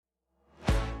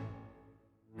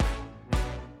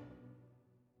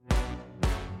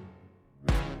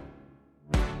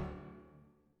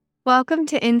Welcome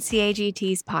to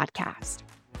NCAGT's podcast.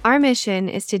 Our mission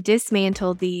is to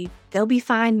dismantle the "they'll be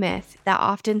fine" myth that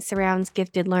often surrounds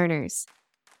gifted learners.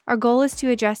 Our goal is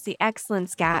to address the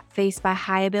excellence gap faced by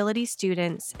high-ability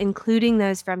students, including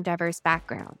those from diverse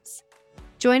backgrounds.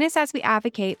 Join us as we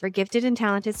advocate for gifted and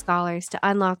talented scholars to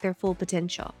unlock their full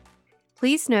potential.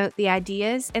 Please note the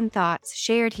ideas and thoughts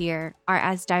shared here are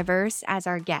as diverse as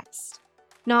our guests,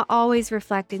 not always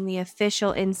reflecting the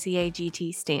official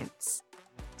NCAGT stance.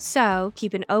 So,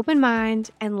 keep an open mind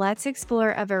and let's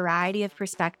explore a variety of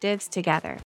perspectives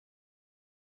together.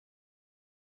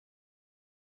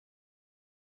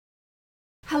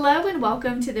 Hello and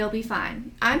welcome to They'll Be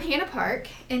Fine. I'm Hannah Park.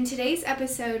 In today's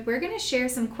episode, we're going to share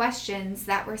some questions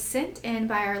that were sent in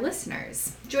by our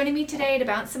listeners. Joining me today to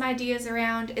bounce some ideas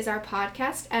around is our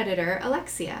podcast editor,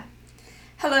 Alexia.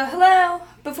 Hello.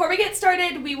 Before we get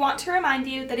started, we want to remind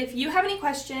you that if you have any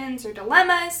questions or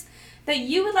dilemmas that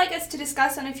you would like us to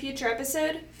discuss on a future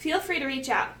episode, feel free to reach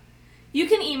out. You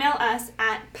can email us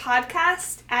at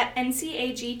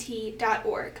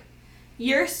podcast@ncagt.org.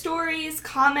 Your stories,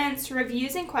 comments,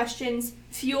 reviews, and questions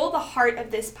fuel the heart of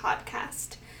this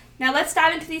podcast. Now let's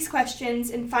dive into these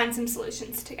questions and find some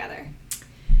solutions together.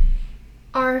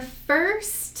 Our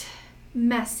first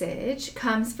message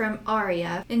comes from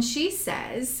Aria, and she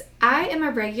says, I am a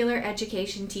regular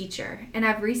education teacher, and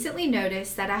I've recently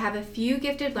noticed that I have a few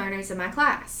gifted learners in my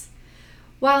class.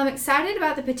 While I'm excited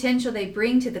about the potential they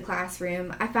bring to the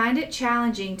classroom, I find it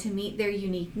challenging to meet their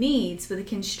unique needs with the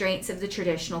constraints of the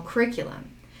traditional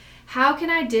curriculum. How can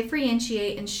I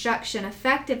differentiate instruction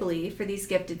effectively for these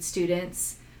gifted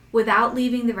students without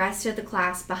leaving the rest of the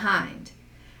class behind?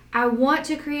 I want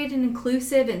to create an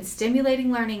inclusive and stimulating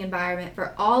learning environment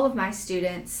for all of my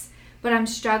students, but I'm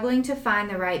struggling to find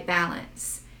the right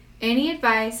balance. Any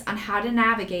advice on how to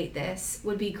navigate this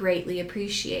would be greatly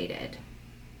appreciated.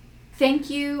 Thank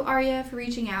you, Aria, for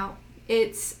reaching out.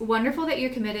 It's wonderful that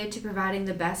you're committed to providing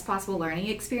the best possible learning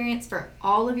experience for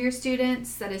all of your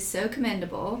students. That is so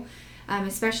commendable,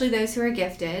 especially those who are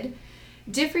gifted.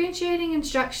 Differentiating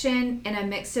instruction in a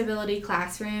mixed ability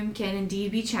classroom can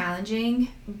indeed be challenging,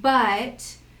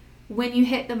 but when you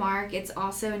hit the mark, it's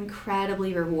also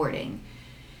incredibly rewarding.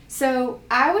 So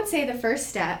I would say the first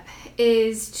step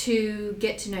is to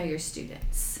get to know your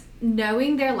students.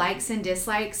 Knowing their likes and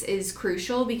dislikes is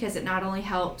crucial because it not only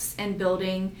helps in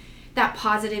building that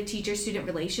positive teacher-student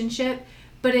relationship,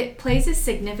 but it plays a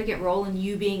significant role in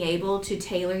you being able to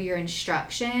tailor your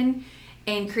instruction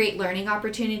and create learning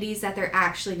opportunities that they're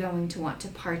actually going to want to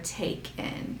partake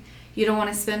in. You don't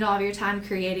want to spend all of your time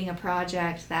creating a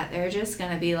project that they're just going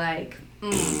to be like,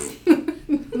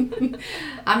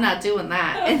 I'm not doing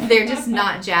that. And they're just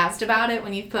not jazzed about it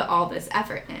when you put all this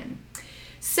effort in.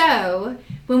 So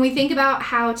when we think about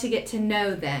how to get to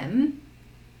know them,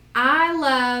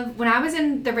 when I was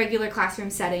in the regular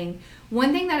classroom setting,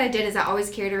 one thing that I did is I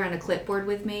always carried around a clipboard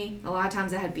with me. A lot of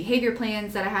times I had behavior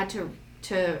plans that I had to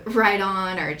write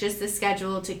on, or just the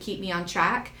schedule to keep me on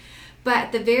track. But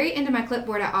at the very end of my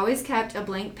clipboard, I always kept a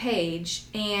blank page,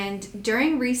 and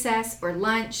during recess or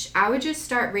lunch, I would just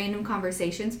start random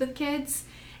conversations with kids,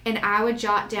 and I would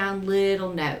jot down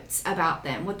little notes about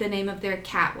them, what the name of their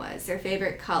cat was, their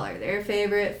favorite color, their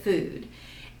favorite food.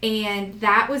 And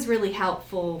that was really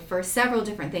helpful for several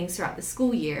different things throughout the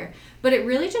school year. But it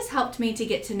really just helped me to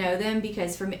get to know them,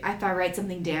 because for me, if I write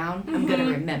something down, I'm going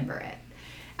to remember it.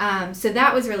 So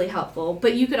that was really helpful.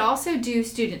 But you could also do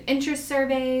student interest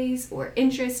surveys or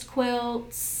interest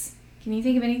quilts. Can you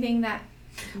think of anything that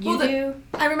you do?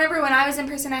 I remember when I was in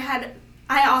person, I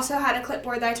also had a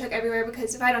clipboard that I took everywhere,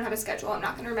 because if I don't have a schedule, I'm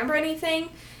not going to remember anything.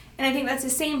 And I think that's the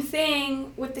same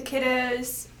thing with the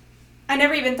kiddos. I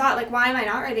never even thought, why am I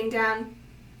not writing down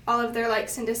all of their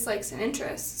likes and dislikes and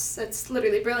interests? That's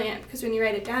literally brilliant, because when you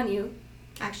write it down, you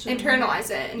actually internalize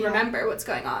it and remember what's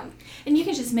going on. And you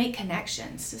can just make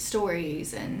connections to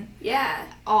stories and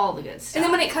all the good stuff. And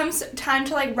then when it comes time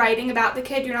to writing about the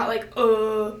kid, you're not like,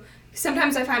 oh.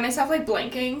 Sometimes I find myself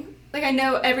blanking. I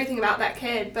know everything about that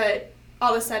kid, but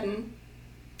all of a sudden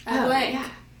I blank. Yeah.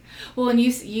 Well, and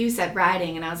you said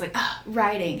writing, and I was like,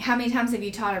 writing. How many times have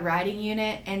you taught a writing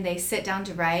unit and they sit down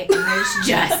to write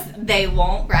and they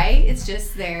won't write? It's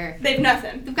just they've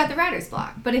nothing. They've got the writer's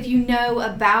block. But if you know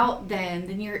about them,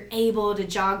 then you're able to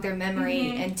jog their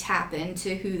memory and tap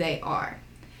into who they are.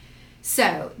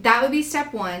 So that would be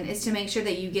step one, is to make sure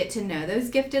that you get to know those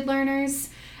gifted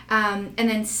learners. And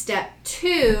then step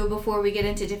two, before we get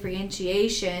into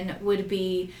differentiation, would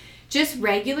be just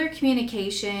regular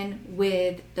communication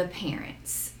with the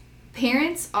parents.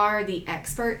 Parents are the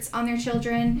experts on their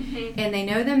children, and they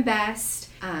know them best.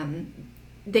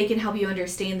 They can help you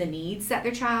understand the needs that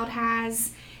their child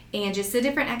has, and just the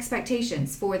different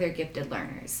expectations for their gifted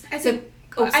learners. I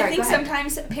think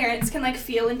sometimes parents can like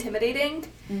feel intimidating,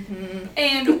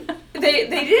 and they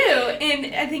do,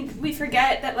 and I think we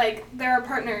forget that like there are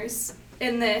partners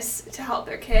in this to help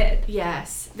their kid.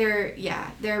 Yes, they're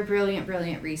a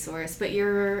brilliant resource, but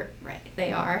you're right,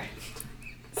 they are.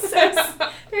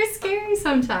 They're scary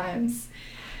sometimes.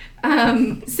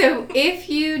 So if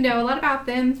you know a lot about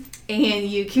them and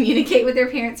you communicate with their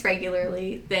parents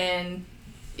regularly, then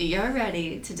you're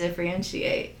ready to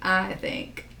differentiate, I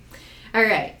think. All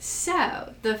right,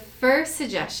 so the first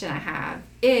suggestion I have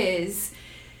is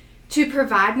to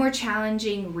provide more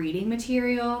challenging reading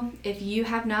material. If you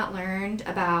have not learned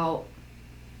about,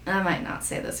 I might not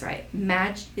say this right,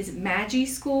 is it Magi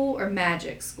School or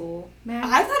Magic School?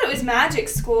 I thought it was Magic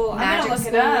School. I'm going to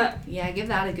look it up. Yeah, give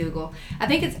that a Google. I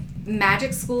think it's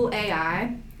Magic School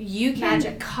AI. You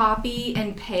can copy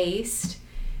and paste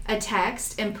a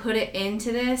text and put it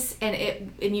into this,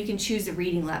 and you can choose the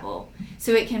reading level.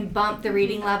 So it can bump the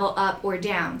reading level up or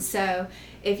down. So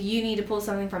if you need to pull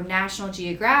something from National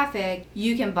Geographic,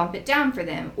 you can bump it down for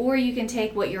them. Or you can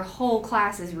take what your whole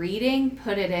class is reading,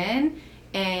 put it in,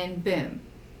 and boom,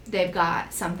 they've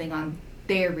got something on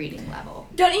their reading level.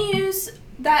 Don't you use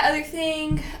that other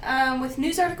thing with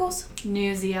news articles?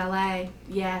 Newsy.LA,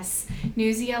 yes.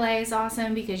 Newsy.LA is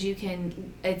awesome because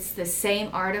it's the same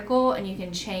article and you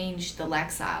can change the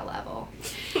Lexile level.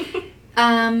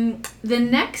 The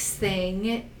next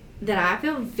thing that I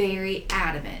feel very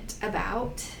adamant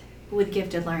about with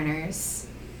gifted learners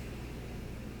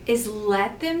is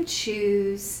let them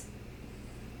choose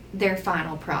their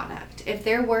final product. If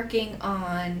they're working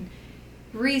on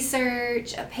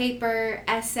research, a paper,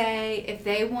 essay, if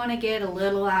they want to get a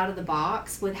little out of the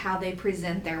box with how they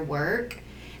present their work,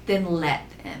 then let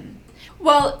them.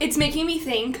 Well, it's making me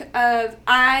think of,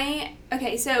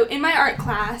 so in my art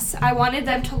class, I wanted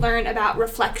them to learn about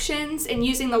reflections and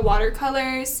using the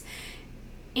watercolors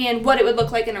and what it would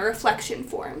look like in a reflection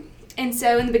form. And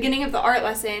so in the beginning of the art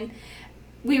lesson,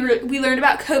 we learned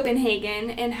about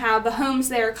Copenhagen and how the homes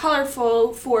there are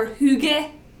colorful for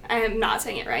hygge. I'm not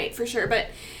saying it right for sure, but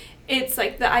it's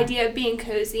like the idea of being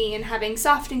cozy and having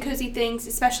soft and cozy things,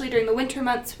 especially during the winter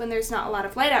months when there's not a lot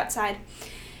of light outside.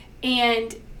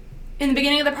 And in the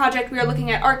beginning of the project, we were looking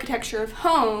at architecture of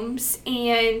homes,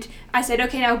 and I said,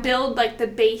 okay, now build like the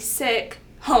basic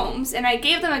homes. And I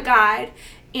gave them a guide,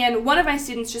 and one of my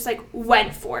students just like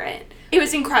went for it. It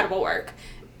was incredible work.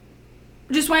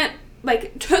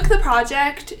 Took the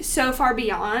project so far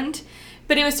beyond,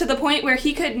 but it was to the point where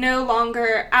he could no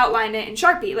longer outline it in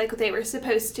Sharpie like they were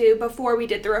supposed to before we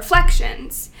did the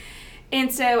reflections.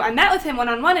 And so I met with him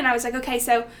one-on-one, and I was like, okay,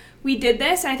 so we did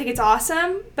this, and I think it's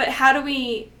awesome, but how do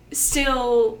we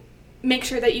still make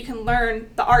sure that you can learn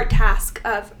the art task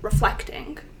of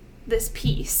reflecting this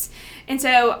piece? And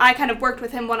so I kind of worked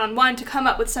with him one-on-one to come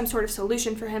up with some sort of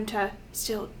solution for him to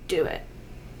still do it.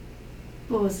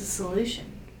 What was the solution?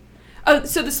 Oh,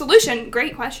 so the solution,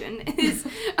 great question, is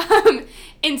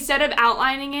instead of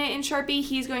outlining it in Sharpie,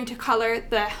 he's going to color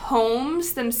the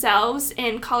homes themselves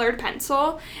in colored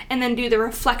pencil and then do the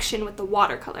reflection with the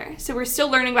watercolor. So we're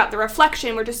still learning about the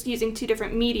reflection, we're just using two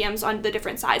different mediums on the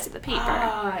different sides of the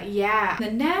paper. Yeah.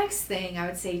 The next thing I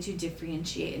would say to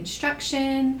differentiate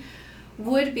instruction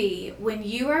would be when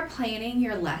you are planning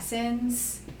your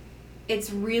lessons, it's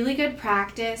really good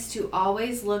practice to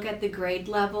always look at the grade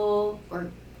level or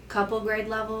couple grade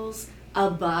levels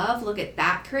above, look at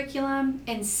that curriculum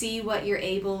and see what you're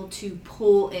able to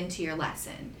pull into your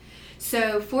lesson.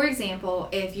 So for example,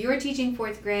 if you're teaching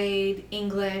 4th grade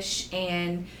English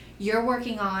and you're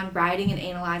working on writing and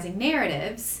analyzing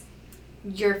narratives,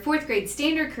 your 4th grade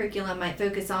standard curriculum might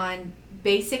focus on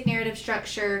basic narrative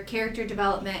structure, character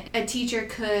development. A teacher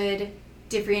could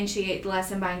differentiate the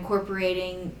lesson by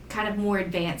incorporating kind of more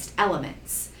advanced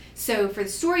elements. So for the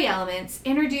story elements,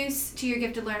 introduce to your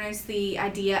gifted learners the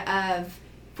idea of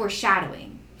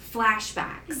foreshadowing,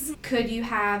 flashbacks. Could you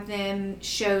have them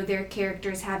show their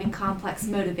characters having complex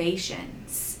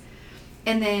motivations?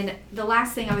 And then the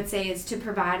last thing I would say is to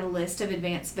provide a list of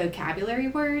advanced vocabulary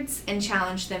words and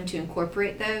challenge them to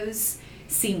incorporate those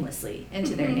seamlessly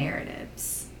into their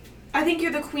narratives. I think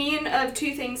you're the queen of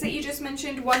two things that you just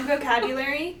mentioned. One,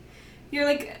 vocabulary. You're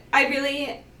like,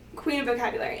 queen of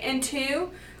vocabulary. And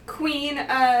two, queen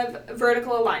of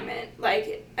vertical alignment.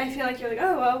 Like, I feel like you're like,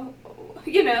 oh, well,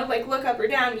 look up or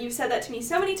down. You've said that to me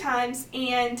so many times,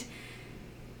 and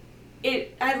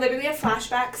I literally have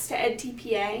flashbacks to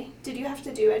EdTPA. Did you have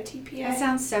to do EdTPA? That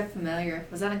sounds so familiar.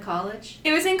 Was that in college?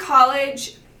 It was in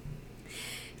college.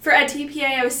 for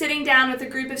EdTPA, I was sitting down with a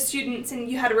group of students, and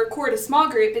you had to record a small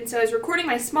group, and so I was recording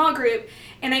my small group,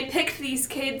 and I picked these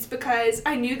kids because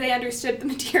I knew they understood the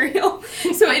material,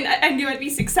 so I knew I'd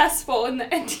be successful in the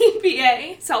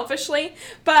EdTPA, selfishly,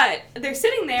 but they're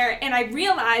sitting there, and I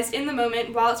realized in the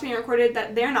moment, while it's being recorded,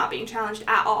 that they're not being challenged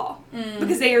at all,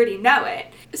 because they already know it.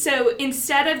 So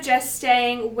instead of just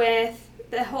staying with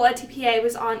the whole EdTPA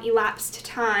was on elapsed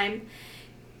time,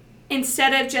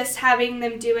 instead of just having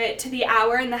them do it to the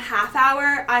hour and the half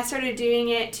hour, I started doing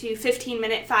it to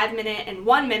 15-minute, 5-minute, and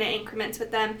 1-minute increments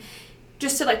with them,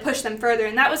 just to like push them further.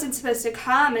 And that wasn't supposed to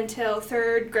come until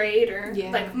 3rd grade or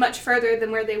like much further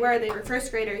than where they were. They were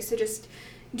 1st graders, so just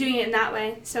doing it in that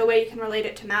way, so a way you can relate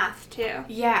it to math too.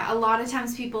 Yeah, a lot of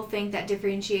times people think that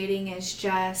differentiating is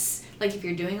just like if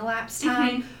you're doing elapsed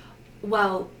time,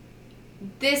 well,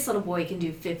 this little boy can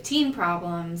do 15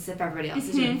 problems if everybody else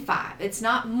is doing 5. It's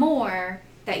not more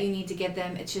that you need to give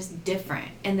them, it's just different.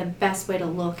 And the best way to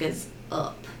look is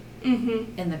up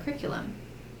in the curriculum.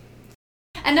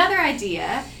 Another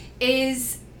idea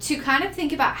is to kind of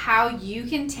think about how you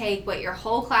can take what your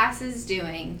whole class is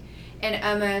doing and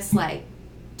almost like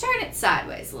turn it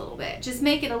sideways a little bit. Just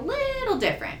make it a little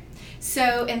different.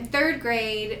 So in 3rd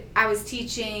grade, I was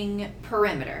teaching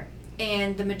perimeter.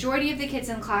 And the majority of the kids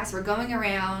in class were going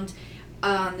around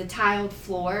on the tiled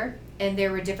floor, and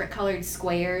there were different colored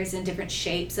squares and different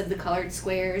shapes of the colored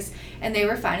squares, and they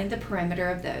were finding the perimeter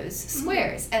of those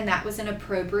squares. And that was an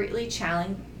appropriately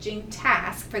challenging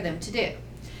task for them to do.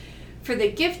 For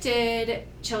the gifted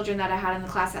children that I had in the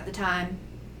class at the time,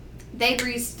 they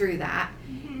breezed through that.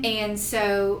 And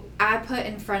so I put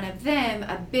in front of them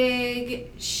a big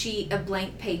sheet of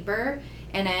blank paper,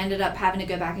 and I ended up having to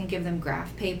go back and give them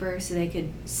graph paper so they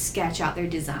could sketch out their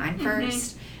design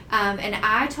first. And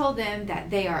I told them that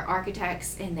they are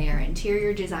architects and they are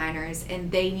interior designers,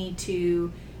 and they need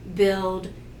to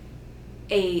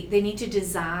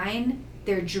design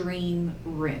their dream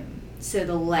room. So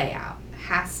the layout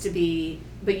has to be,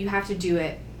 but you have to do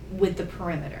it with the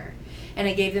perimeter. And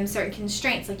I gave them certain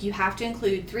constraints, like you have to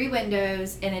include 3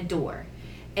 windows and a door.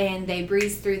 And they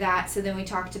breezed through that. So then we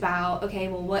talked about, okay,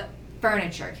 well, what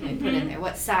furniture can we put in there?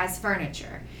 What size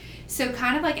furniture? So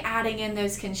kind of like adding in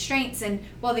those constraints. And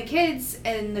while the kids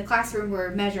in the classroom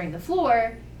were measuring the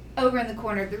floor, over in the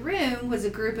corner of the room was a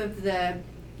group of the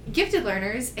gifted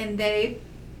learners, and they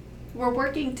were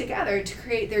working together to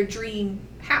create their dream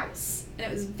house.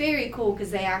 And it was very cool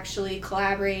because they actually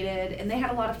collaborated and they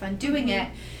had a lot of fun doing it,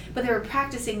 but they were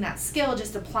practicing that skill,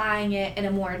 just applying it in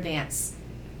a more advanced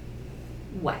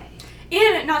way.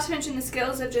 And not to mention the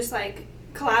skills of just like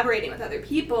collaborating with other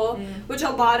people, which a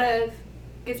lot of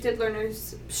gifted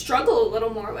learners struggle a little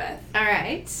more with. All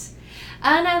right.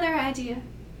 Another idea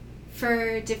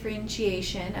for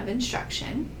differentiation of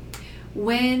instruction.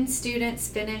 When students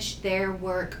finish their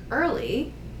work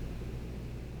earlier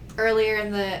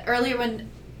when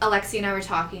Alexia and I were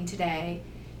talking today,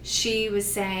 she was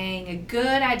saying a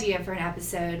good idea for an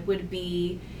episode would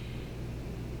be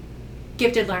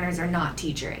gifted learners are not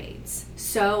teacher aides.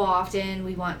 So often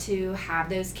we want to have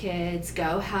those kids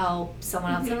go help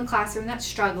someone else in the classroom that's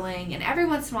struggling, and every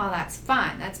once in a while that's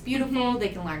fun. That's beautiful. They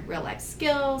can learn real life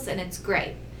skills, and it's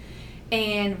great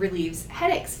and relieves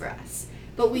headaches for us.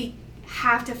 But we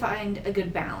have to find a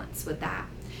good balance with that.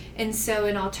 And so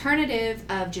an alternative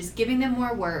of just giving them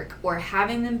more work or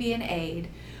having them be an aide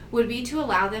would be to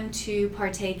allow them to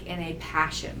partake in a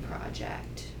passion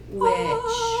project, which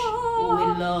we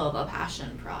love a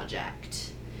passion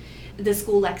project. The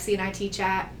school Lexi and I teach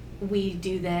at, we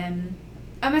do them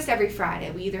almost every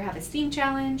Friday. We either have a STEAM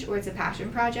challenge or it's a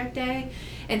passion project day.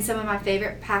 And some of my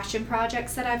favorite passion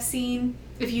projects that I've seen,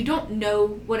 if you don't know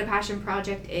what a passion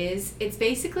project is, it's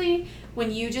basically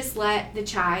when you just let the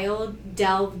child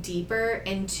delve deeper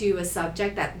into a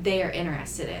subject that they are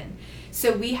interested in.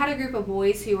 So we had a group of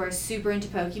boys who are super into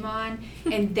Pokemon,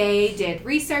 and they did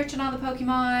research on all the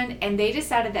Pokemon, and they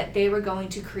decided that they were going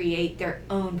to create their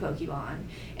own Pokemon.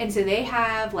 And so they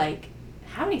have like,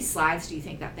 how many slides do you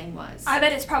think that thing was? I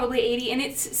bet it's probably 80, and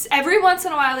it's every once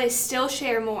in a while they still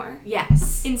share more.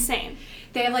 Yes. Insane.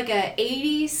 They have like a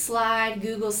 80 slide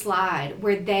Google slide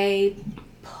where they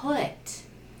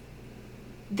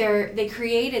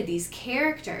created these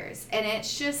characters, and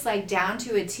it's just like down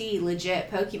to a T legit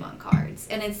Pokemon cards,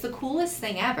 and it's the coolest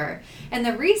thing ever. And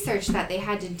the research that they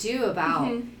had to do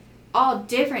about all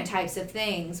different types of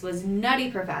things was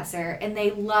nutty professor, and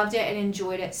they loved it and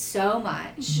enjoyed it so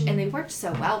much, and they worked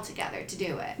so well together to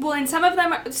do it. Well, and some of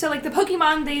them so like the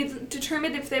Pokemon, they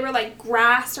determined if they were like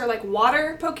grass or like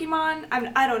water Pokemon.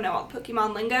 I don't know all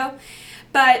Pokemon lingo,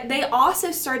 But they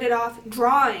also started off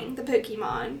drawing the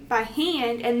Pokemon by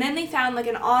hand, and then they found like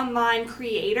an online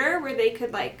creator where they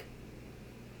could like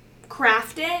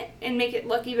craft it and make it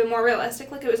look even more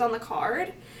realistic, like it was on the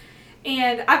card.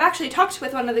 And I've actually talked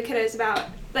with one of the kiddos about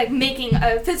like making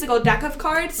a physical deck of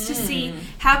cards to see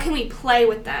how can we play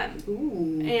with them.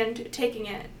 Ooh. And taking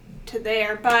it to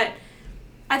there. But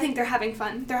I think they're having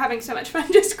fun. They're having so much fun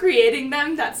just creating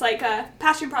them. That's like a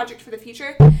passion project for the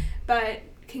future, but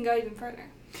can go even further.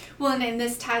 Well, and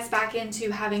this ties back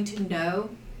into having to know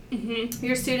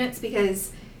your students,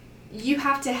 because you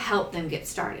have to help them get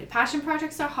started. Passion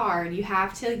projects are hard. You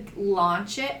have to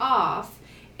launch it off,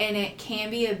 and it can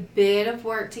be a bit of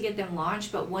work to get them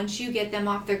launched, but once you get them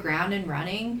off the ground and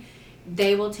running,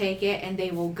 they will take it and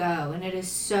they will go, and it is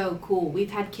so cool.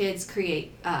 We've had kids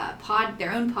create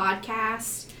their own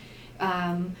podcast.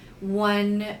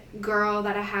 One girl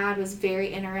that I had was very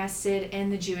interested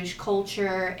in the Jewish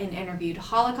culture and interviewed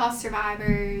Holocaust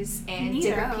survivors and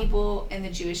different people in the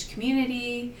Jewish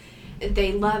community.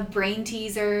 They love brain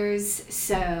teasers,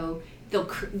 so they'll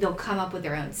come up with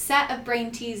their own set of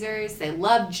brain teasers. They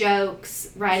love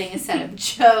jokes, writing a set of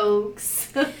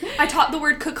jokes. I taught the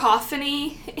word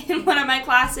cacophony in one of my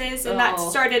classes, and that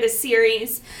started a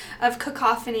series of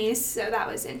cacophonies, so that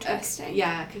was interesting.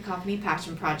 Yeah, cacophony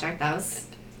passion project. That was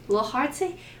a little hard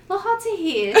to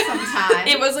hear sometimes.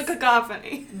 It was a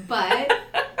cacophony. But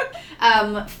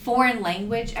foreign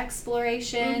language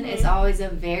exploration is always a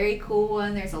very cool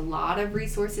one. There's a lot of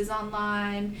resources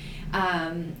online.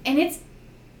 And it's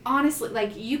honestly,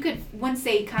 like, you could, once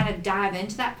they kind of dive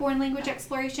into that foreign language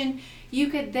exploration, you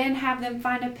could then have them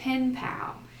find a pen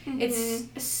pal. It's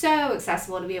so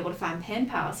accessible to be able to find pen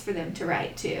pals for them to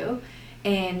write to,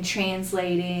 and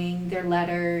translating their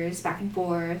letters back and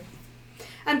forth.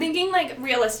 I'm thinking, like,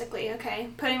 realistically, okay,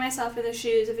 putting myself in the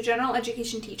shoes of a general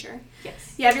education teacher.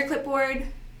 Yes. You have your clipboard.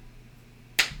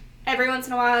 Every once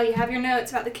in a while, you have your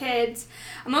notes about the kids.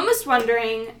 I'm almost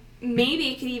wondering, maybe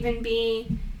it could even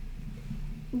be,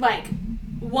 like,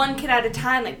 one kid at a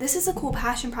time. Like, this is a cool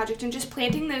passion project, and just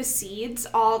planting those seeds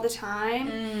all the time.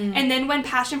 And then when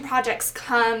passion projects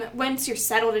come, once you're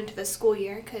settled into the school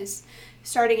year, because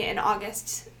starting it in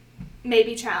August may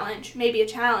be a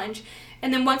challenge.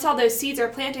 And then once all those seeds are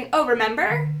planting,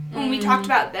 remember when we talked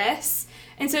about this?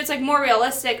 And so it's like more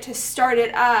realistic to start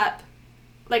it up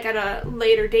like at a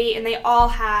later date, and they all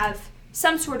have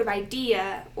some sort of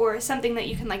idea or something that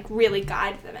you can like really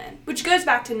guide them in, which goes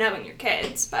back to knowing your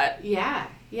kids. But yeah,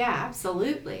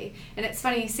 absolutely. And it's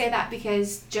funny you say that,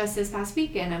 because just this past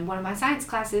weekend in one of my science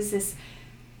classes, this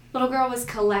little girl was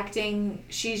collecting,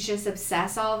 she's just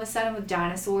obsessed all of a sudden with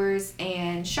dinosaurs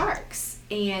and sharks.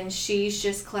 And she's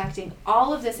just collecting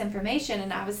all of this information.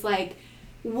 And I was like,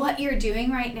 what you're doing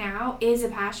right now is a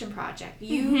passion project.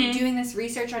 You doing this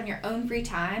research on your own free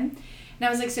time. And I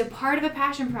was like, so part of a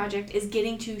passion project is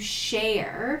getting to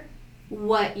share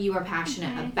what you are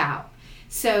passionate about.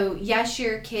 So yes,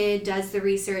 your kid does the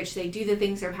research, they do the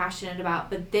things they're passionate about,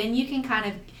 but then you can kind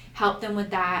of help them with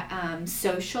that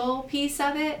social piece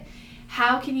of it.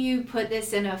 How can you put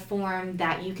this in a form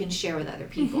that you can share with other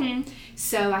people?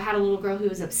 So I had a little girl who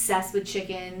was obsessed with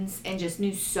chickens and just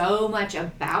knew so much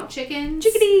about chickens.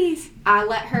 Chickadees! I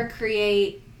let her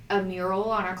create a mural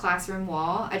on our classroom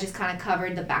wall. I just kind of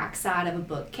covered the backside of a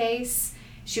bookcase.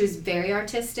 She was very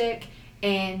artistic,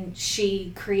 and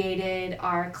she created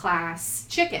our class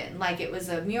chicken. Like, it was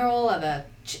a mural of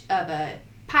a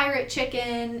pirate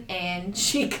chicken, and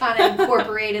she kind of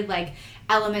incorporated like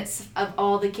elements of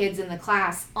all the kids in the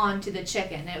class onto the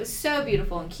chicken. It was so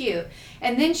beautiful and cute.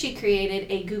 And then she created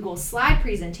a Google slide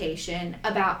presentation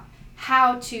about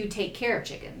how to take care of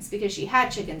chickens, because she had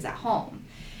chickens at home.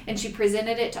 And she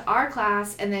presented it to our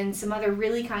class, and then some other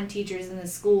really kind teachers in the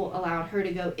school allowed her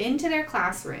to go into their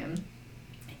classroom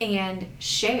and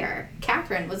share.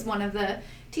 Catherine was one of the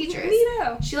teachers.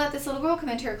 Neato. She let this little girl come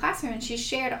into her classroom, and she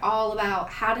shared all about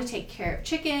how to take care of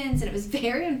chickens, and it was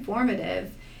very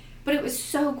informative. But it was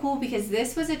so cool, because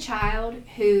this was a child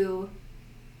who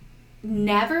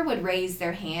never would raise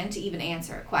their hand to even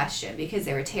answer a question, because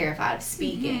they were terrified of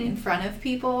speaking in front of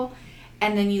people.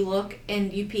 And then you look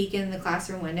and you peek in the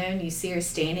classroom window and you see her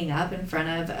standing up in front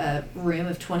of a room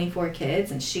of 24 kids,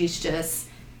 and she's just,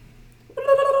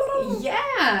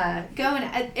 going.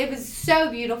 It was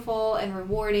so beautiful and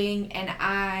rewarding, and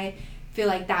I feel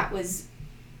like that was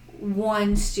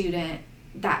one student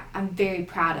that I'm very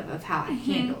proud of how I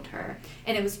handled her.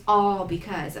 And it was all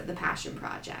because of the passion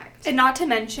project. And not to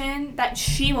mention that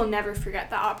she will never forget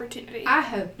the opportunity. I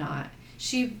hope not.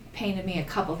 She painted me a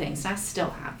couple things, and I still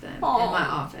have them in my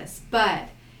office. But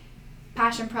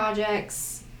passion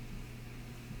projects,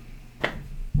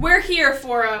 We're here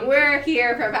for them. We're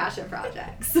here for passion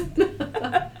projects.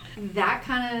 That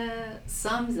kind of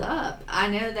sums up. I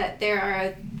know that there are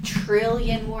a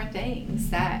trillion more things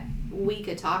that we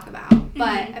could talk about, but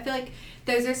I feel like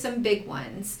those are some big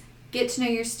ones. Get to know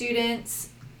your students,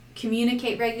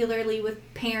 communicate regularly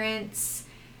with parents,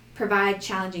 provide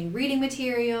challenging reading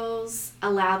materials,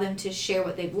 allow them to share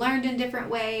what they've learned in different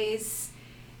ways,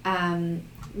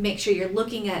 make sure you're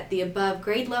looking at the above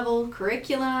grade level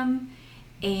curriculum,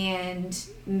 and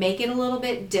make it a little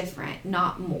bit different,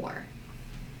 not more.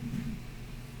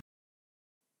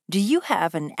 Do you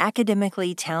have an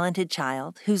academically talented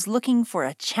child who's looking for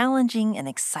a challenging and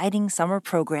exciting summer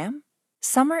program?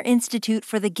 Summer Institute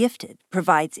for the Gifted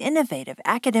provides innovative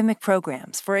academic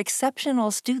programs for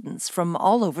exceptional students from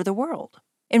all over the world.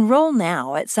 Enroll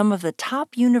now at some of the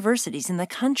top universities in the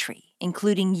country,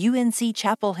 including UNC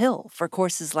Chapel Hill for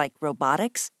courses like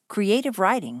robotics, creative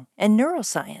writing, and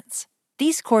neuroscience.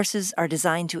 These courses are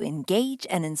designed to engage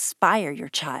and inspire your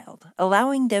child,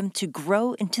 allowing them to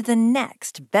grow into the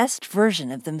next best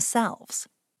version of themselves.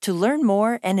 To learn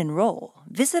more and enroll,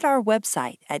 visit our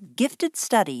website at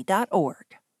giftedstudy.org.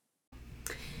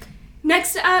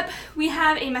 Next up, we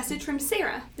have a message from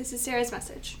Sarah. This is Sarah's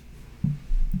message.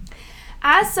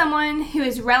 As someone who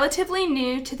is relatively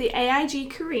new to the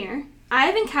AIG career, I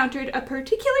have encountered a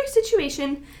particular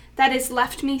situation that has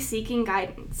left me seeking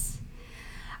guidance.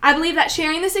 I believe that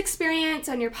sharing this experience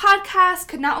on your podcast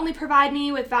could not only provide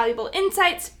me with valuable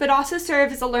insights, but also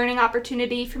serve as a learning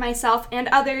opportunity for myself and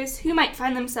others who might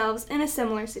find themselves in a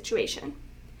similar situation.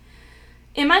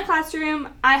 In my classroom,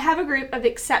 I have a group of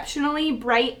exceptionally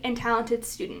bright and talented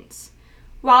students.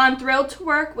 While I'm thrilled to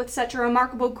work with such a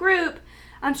remarkable group,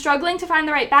 I'm struggling to find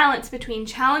the right balance between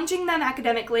challenging them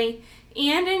academically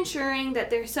and ensuring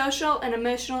that their social and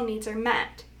emotional needs are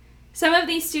met. Some of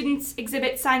these students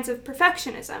exhibit signs of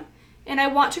perfectionism, and I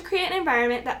want to create an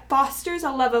environment that fosters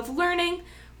a love of learning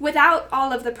without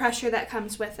all of the pressure that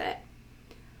comes with it.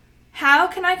 How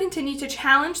can I continue to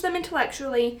challenge them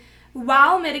intellectually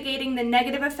while mitigating the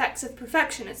negative effects of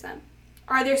perfectionism?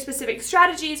 Are there specific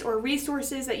strategies or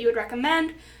resources that you would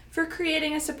recommend for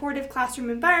creating a supportive classroom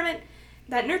environment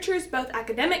that nurtures both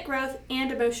academic growth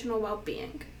and emotional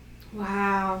well-being?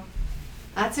 Wow.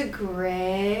 That's a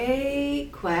great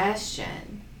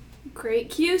question. Great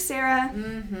cue, Sarah.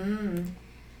 Mm-hmm.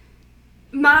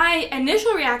 My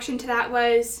initial reaction to that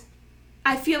was,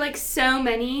 I feel like so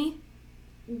many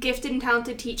gifted and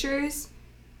talented teachers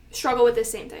struggle with the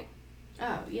same thing.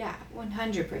 Oh, yeah,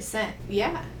 100%.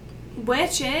 Yeah.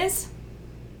 Which is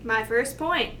my first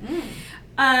point.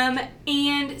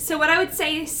 And so what I would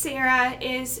say, Sarah,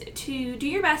 is to do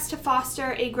your best to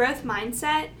foster a growth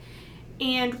mindset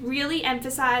and really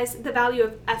emphasize the value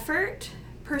of effort,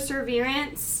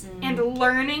 perseverance, and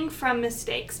learning from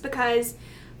mistakes. Because,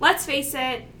 let's face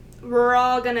it, we're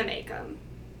all going to make them.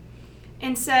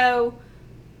 And so,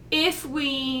 if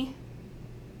we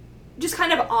just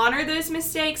kind of honor those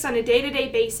mistakes on a day-to-day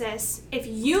basis, if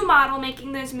you model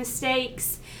making those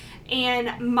mistakes and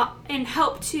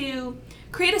help to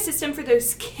create a system for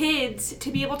those kids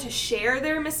to be able to share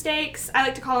their mistakes, I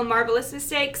like to call them marvelous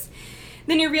mistakes,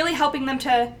 then you're really helping them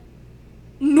to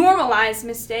normalize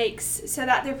mistakes so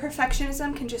that their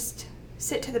perfectionism can just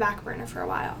sit to the back burner for a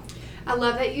while. I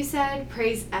love that you said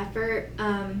praise effort.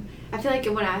 I feel like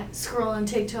when I scroll on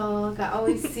TikTok, I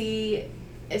always see,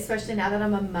 especially now that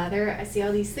I'm a mother, I see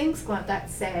all these things go up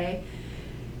that say,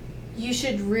 you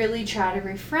should really try to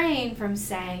refrain from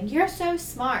saying, you're so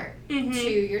smart to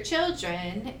your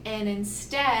children, and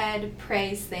instead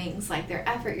praise things like their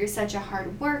effort. You're such a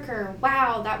hard worker.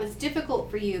 Wow, that was difficult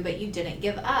for you, but you didn't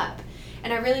give up.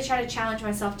 And I really try to challenge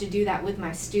myself to do that with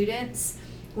my students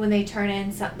when they turn in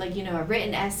a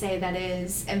written essay that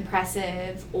is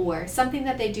impressive or something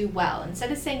that they do well.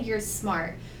 Instead of saying you're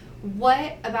smart,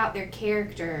 what about their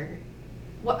character,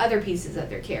 what other pieces of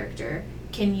their character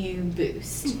can you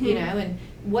boost, and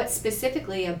what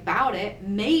specifically about it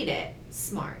made it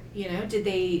smart? Did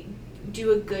they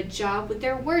do a good job with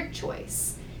their word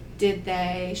choice? Did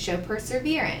they show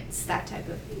perseverance? That type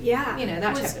of,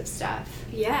 type of stuff.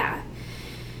 Yeah.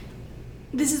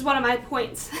 This is one of my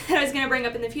points that I was going to bring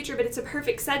up in the future, but it's a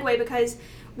perfect segue because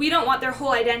we don't want their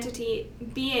whole identity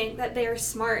being that they are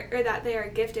smart or that they are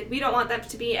gifted. We don't want them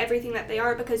to be everything that they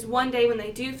are, because one day when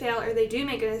they do fail or they do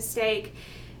make a mistake,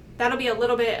 that'll be a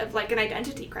little bit of like an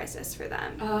identity crisis for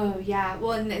them. Oh, yeah.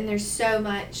 Well, and there's so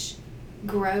much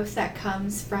growth that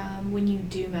comes from when you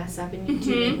do mess up and you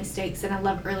do make mistakes. And I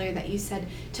love earlier that you said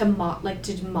to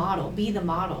model, be the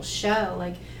model, show.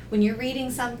 Like when you're reading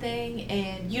something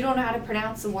and you don't know how to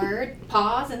pronounce a word,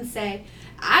 pause and say,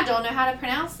 I don't know how to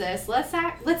pronounce this. Let's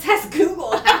ask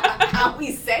Google how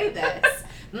we say this.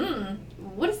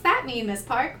 What does that mean, Miss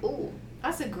Park? Ooh,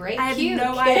 that's a great cue. I have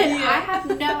no idea. I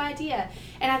have no idea.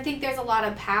 And I think there's a lot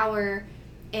of power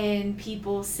in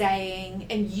people saying,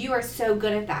 and you are so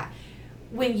good at that.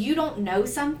 When you don't know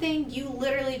something, you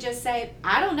literally just say,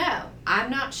 I don't know.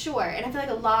 I'm not sure. And I feel like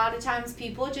a lot of times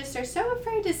people just are so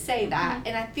afraid to say that.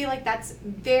 And I feel like that's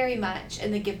very much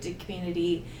in the gifted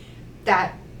community,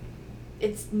 that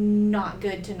it's not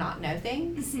good to not know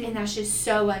things. And that's just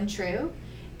so untrue.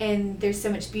 And there's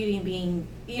so much beauty in being,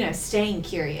 staying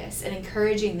curious and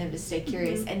encouraging them to stay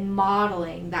curious and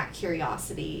modeling that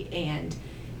curiosity and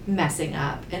messing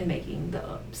up and making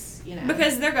the oops.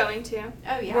 Because they're going to.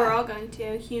 Oh, yeah. We're all going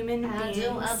to. Human beings. I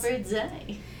do every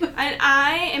day. And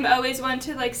I am always one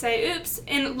to, say, oops,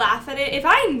 and laugh at it. If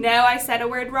I know I said a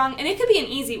word wrong, and it could be an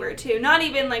easy word, too. Not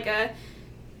even, like, a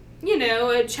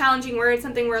challenging word,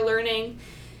 something we're learning.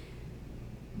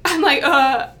 I'm like,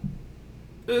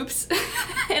 oops.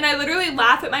 And I literally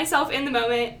laugh at myself in the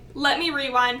moment. Let me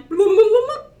rewind.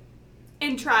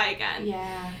 And try again.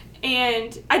 Yeah.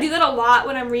 And I do that a lot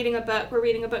when I'm reading a book. We're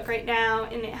reading a book right now,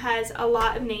 and it has a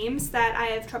lot of names that I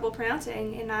have trouble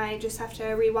pronouncing, and I just have to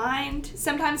rewind.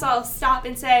 Sometimes I'll stop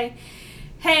and say,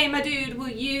 hey, my dude, will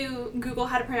you Google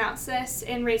how to pronounce this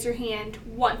and raise your hand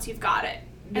once you've got it?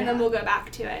 And then we'll go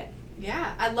back to it.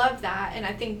 Yeah, I love that. And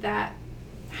I think that,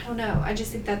 I don't know, I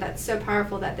just think that that's so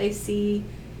powerful that they see,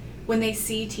 when they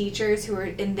see teachers who are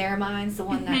in their minds the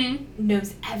one that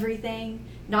knows everything,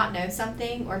 not know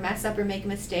something or mess up or make a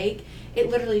mistake, it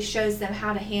literally shows them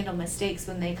how to handle mistakes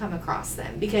when they come across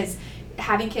them. Because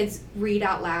having kids read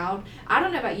out loud, I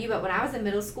don't know about you, but when I was in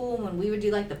middle school, when we would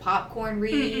do the popcorn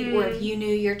read, or if you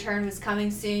knew your turn was coming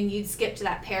soon, you'd skip to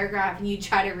that paragraph and you'd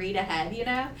try to read ahead,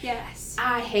 Yes.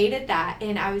 I hated that,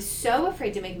 and I was so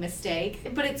afraid to make a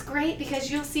mistake. But it's great because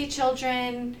you'll see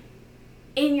children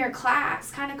in your class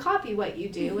kind of copy what you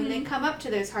do when they come up to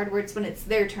those hard words when it's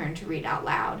their turn to read out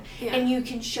loud. Yeah. And you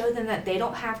can show them that they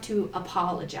don't have to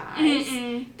apologize.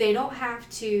 They don't have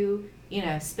to,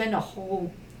 spend a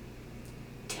whole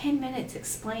 10 minutes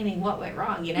explaining what went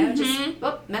wrong, just,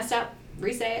 messed up,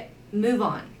 re-say it, move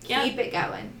on, keep it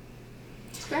going.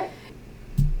 It's great.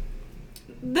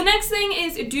 The next thing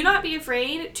is, do not be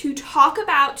afraid to talk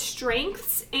about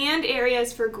strengths and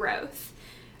areas for growth.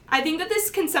 I think that this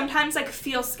can sometimes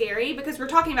feel scary because we're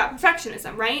talking about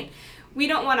perfectionism, right? We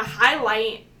don't want to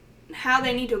highlight how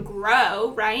they need to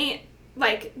grow, right?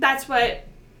 That's what,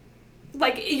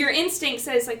 your instinct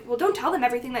says, well, don't tell them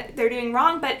everything that they're doing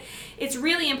wrong, but it's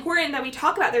really important that we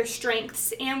talk about their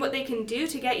strengths and what they can do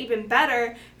to get even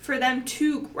better for them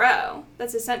to grow.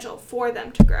 That's essential for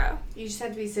them to grow. You just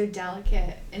have to be so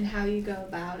delicate in how you go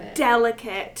about it.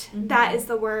 Delicate. That is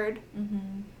the word.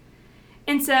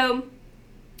 And so,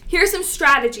 here are some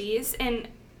strategies, and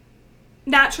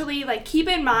naturally, keep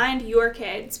in mind your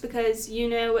kids because you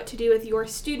know what to do with your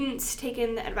students, take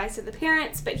in the advice of the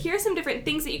parents, but here are some different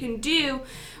things that you can do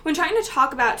when trying to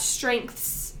talk about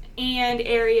strengths and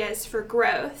areas for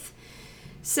growth.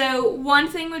 So one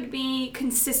thing would be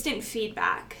consistent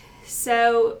feedback.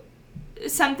 So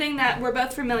something that we're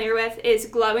both familiar with is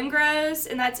glow and grows,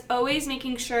 and that's always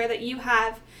making sure that you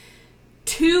have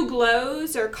 2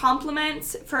 glows or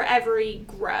compliments for every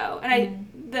grow.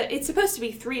 And it's supposed to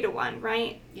be 3 to 1,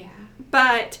 right? Yeah.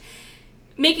 But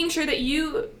making sure that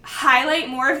you highlight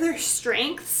more of their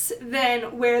strengths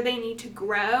than where they need to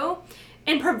grow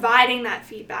and providing that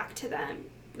feedback to them.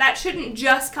 That shouldn't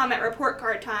just come at report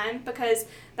card time because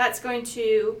that's going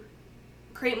to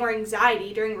create more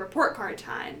anxiety during report card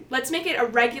time. Let's make it a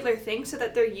regular thing so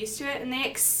that they're used to it and they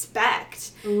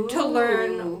expect to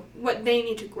learn what they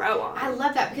need to grow on. I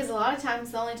love that because a lot of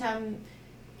times the only time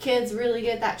kids really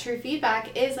get that true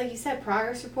feedback is, like you said,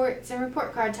 progress reports and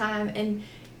report card time, and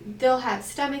they'll have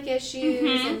stomach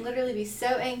issues and literally be so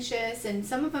anxious, and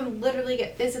some of them literally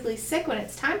get physically sick when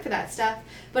it's time for that stuff.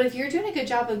 But if you're doing a good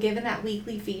job of giving that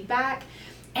weekly feedback,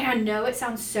 and I know it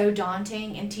sounds so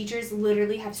daunting, and teachers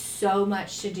literally have so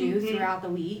much to do throughout the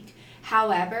week.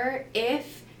 However,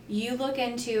 if you look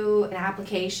into an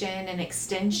application, an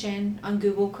extension on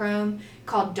Google Chrome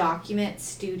called Document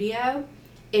Studio,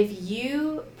 if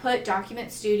you put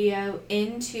Document Studio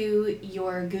into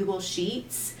your Google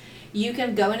Sheets, you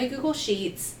can go into Google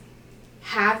Sheets,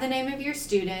 have the name of your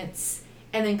students,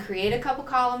 and then create a couple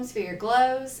columns for your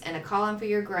glows and a column for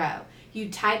your grow. You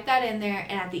type that in there,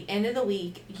 and at the end of the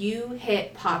week, you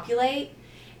hit populate,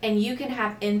 and you can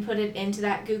have inputted into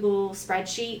that Google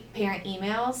spreadsheet parent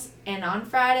emails, and on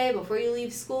Friday before you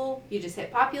leave school, you just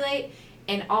hit populate,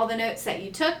 and all the notes that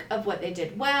you took of what they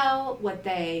did well, what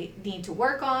they need to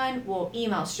work on, will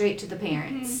email straight to the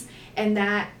parents. And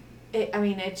that,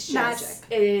 it's just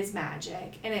magic. It is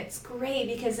magic, and it's great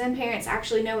because then parents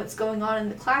actually know what's going on in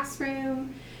the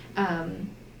classroom.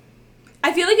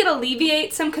 I feel like it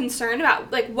alleviates some concern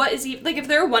about, like, what is, like, if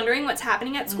they're wondering what's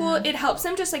happening at school, it helps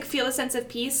them just, like, feel a sense of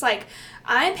peace, like,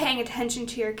 I'm paying attention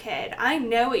to your kid, I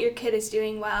know what your kid is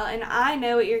doing well, and I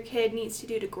know what your kid needs to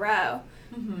do to grow.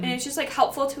 And it's just, like,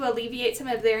 helpful to alleviate some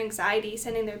of their anxiety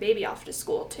sending their baby off to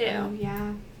school, too. Oh,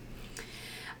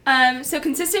 yeah. So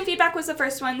consistent feedback was the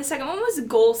first one. The second one was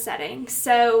goal setting.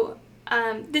 So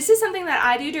this is something that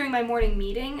I do during my morning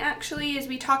meeting, actually, is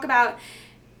we talk about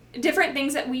different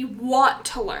things that we want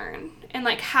to learn and,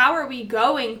 like, how are we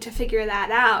going to figure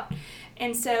that out.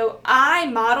 And so I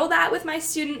model that with my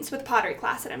students with pottery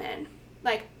class that I'm in.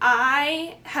 Like,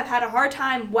 I have had a hard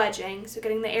time wedging, so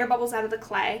getting the air bubbles out of the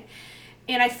clay.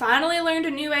 And I finally learned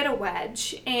a new way to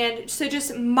wedge. And so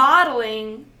just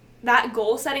modeling that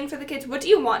goal setting for the kids. What do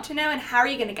you want to know and how are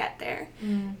you going to get there?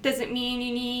 Does it mean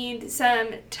you need some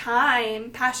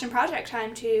time, passion project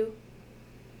time to,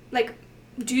 like,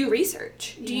 do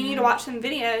research? Do you need to watch some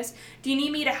videos? Do you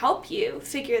need me to help you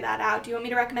figure that out? Do you want me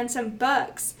to recommend some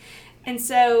books? And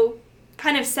so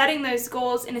kind of setting those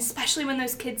goals, and especially when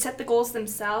those kids set the goals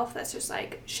themselves, that's just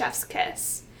like chef's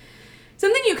kiss.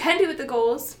 Something you can do with the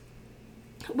goals,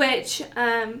 which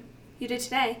you did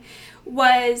today,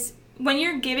 was when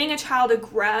you're giving a child a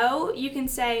grow, you can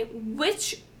say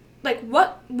what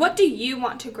do you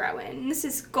want to grow in? And this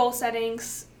is goal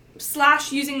settings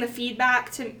 / using the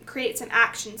feedback to create some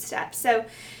action steps. So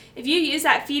if you use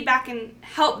that feedback and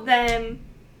help them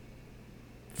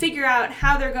figure out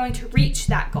how they're going to reach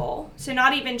that goal. So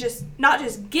not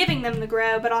just giving them the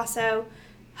grow, but also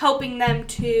helping them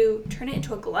to turn it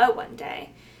into a glow one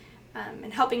day.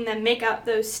 And helping them make up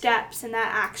those steps and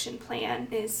that action plan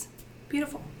is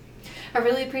beautiful. I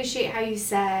really appreciate how you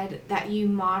said that you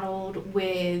modeled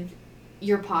with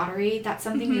your pottery. That's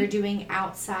something you're doing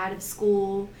outside of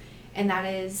school, and that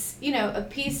is, a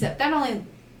piece of, not only,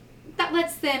 that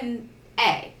lets them,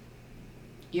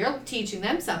 you're teaching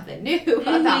them something new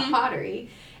about pottery,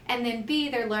 and then B,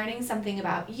 they're learning something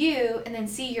about you, and then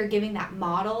C, you're giving that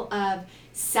model of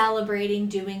celebrating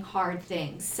doing hard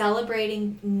things,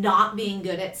 celebrating not being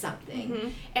good at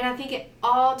something. And I think it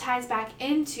all ties back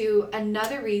into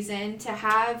another reason to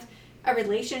have a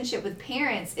relationship with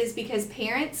parents, is because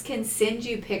parents can send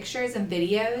you pictures and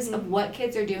videos of what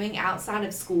kids are doing outside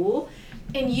of school,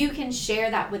 and you can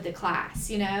share that with the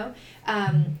class. I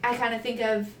kind of think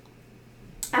of,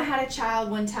 I had a child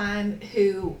one time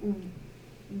who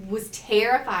was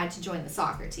terrified to join the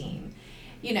soccer team.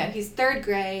 He's 3rd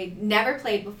grade, never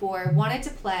played before, wanted to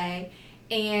play,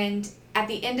 and at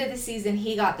the end of the season,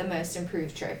 he got the most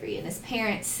improved trophy. And his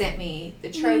parents sent me the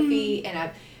trophy, and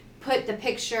I put the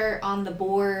picture on the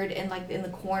board and, like, in the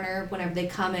corner whenever they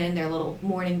come in, their little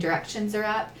morning directions are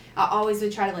up. I always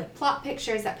would try to, like, plot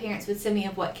pictures that parents would send me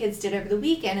of what kids did over the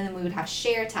weekend, and then we would have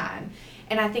share time.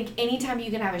 And I think anytime you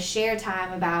can have a share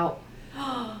time about,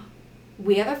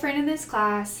 we have a friend in this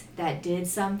class that did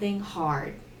something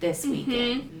hard this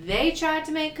weekend. They tried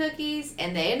to make cookies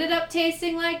and they ended up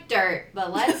tasting like dirt,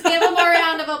 but let's give them a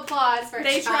round of applause for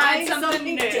they trying tried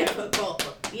something new.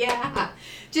 difficult. Yeah.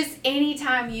 Just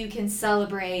anytime you can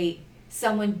celebrate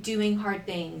someone doing hard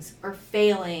things or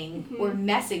failing or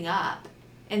messing up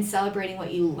and celebrating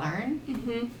what you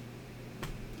learn.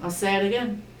 I'll say it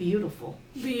again. Beautiful.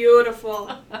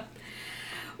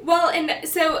 Well, and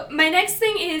so my next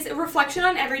thing is reflection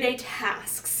on everyday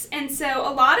tasks. And so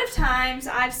a lot of times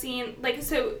I've seen, like,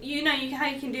 so how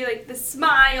you can do, like, the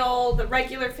smile, the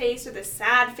regular face, or the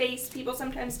sad face. People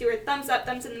sometimes do, or thumbs up,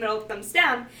 thumbs in the middle, thumbs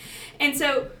down. And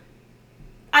so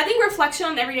I think reflection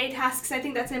on everyday tasks, I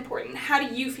think that's important. How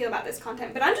do you feel about this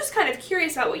content? But I'm just kind of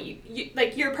curious about what you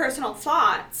like, your personal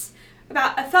thoughts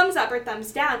about a thumbs up or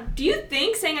thumbs down. Do you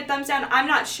think saying a thumbs down, I'm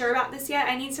not sure about this yet,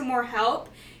 I need some more help,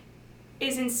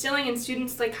 is instilling in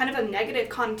students, like, kind of a negative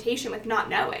connotation with not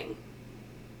knowing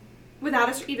without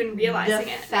us even realizing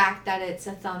it? The fact that it's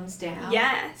a thumbs down.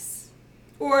 Yes.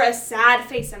 Or a sad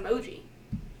face emoji.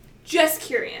 Just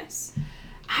curious.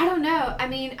 I don't know. I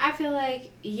mean, I feel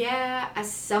like,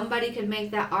 somebody could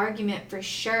make that argument for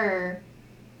sure,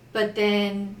 but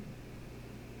then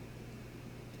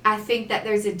I think that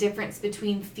there's a difference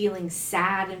between feeling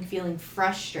sad and feeling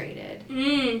frustrated,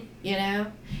 And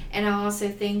I also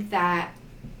think that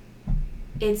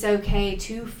it's okay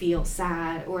to feel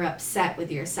sad or upset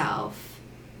with yourself.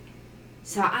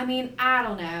 So, I mean, I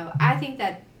don't know. I think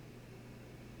that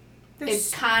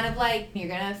it's kind of like you're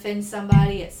going to offend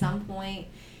somebody at some point,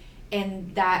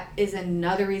 and that is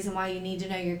another reason why you need to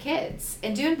know your kids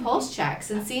and doing pulse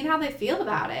checks and seeing how they feel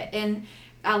about it. And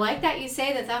I like that you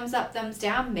say the thumbs up, thumbs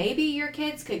down. Maybe your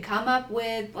kids could come up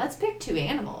with, let's pick 2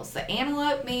 animals. The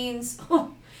antelope means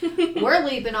we're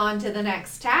leaping on to the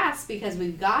next task because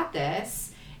we've got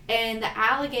this. And the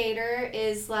alligator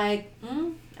is like,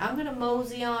 I'm going to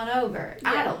mosey on over.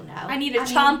 Yeah. I don't know. I need to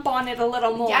chomp on it a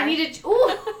little more. I need to,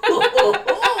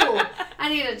 I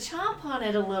need to chomp on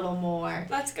it a little more.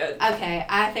 That's good. Okay,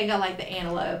 I think I like the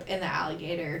antelope and the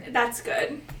alligator. That's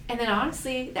good. And then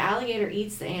honestly, the alligator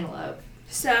eats the antelope.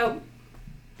 So,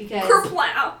 because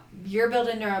kerplow. You're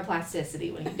building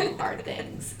neuroplasticity when you do hard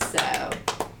things. So,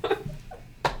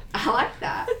 I like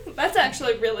that. That's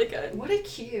actually really good. What a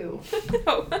cue.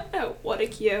 Oh, what a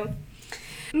cue.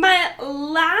 My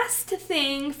last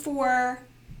thing for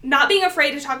not being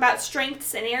afraid to talk about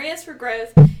strengths and areas for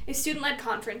growth is student-led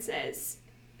conferences.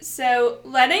 So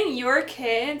letting your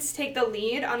kids take the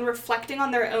lead on reflecting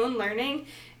on their own learning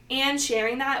and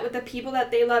sharing that with the people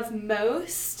that they love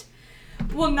most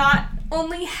will not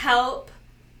only help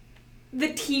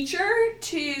the teacher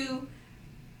to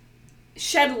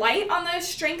shed light on those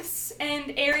strengths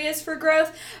and areas for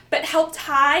growth, but help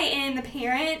tie in the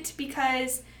parent,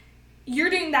 because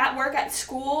you're doing that work at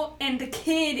school and the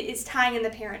kid is tying in the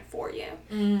parent for you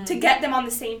to get them on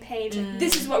the same page.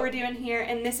 This is what we're doing here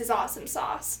and this is awesome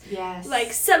sauce. Yes.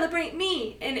 Like, celebrate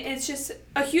me. And it's just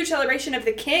a huge celebration of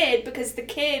the kid because the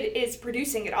kid is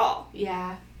producing it all.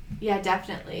 Yeah. Yeah,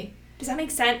 definitely. Does that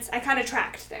make sense? I kind of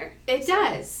tracked there. It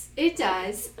does. It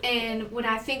does. And when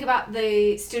I think about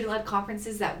the student-led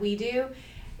conferences that we do,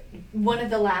 one of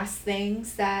the last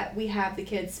things that we have the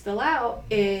kids fill out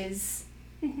is,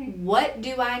 what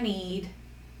do I need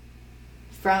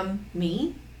from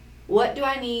me? What do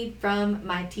I need from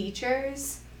my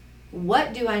teachers?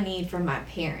 What do I need from my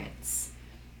parents?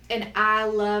 And I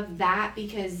love that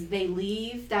because they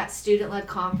leave that student-led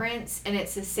conference and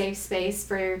it's a safe space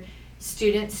for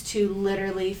students to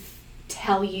literally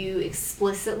tell you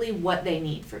explicitly what they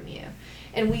need from you.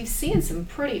 And we've seen some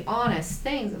pretty honest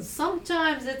things, and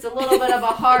sometimes it's a little bit of a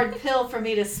hard pill for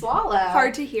me to swallow.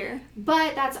 Hard to hear.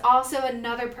 But that's also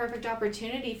another perfect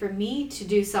opportunity for me to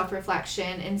do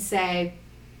self-reflection and say,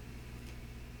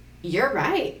 you're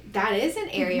right. That is an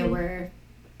area where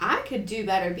I could do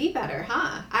better, be better,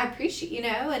 huh? I appreciate,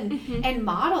 and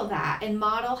model that, and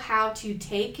model how to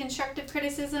take constructive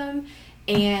criticism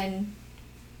and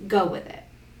go with it.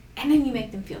 And then you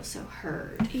make them feel so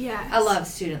heard. Yes. I love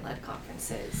student-led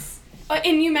conferences.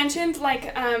 And you mentioned,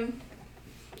 like,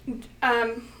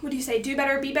 what do you say? Do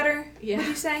better, be better? Yeah. What do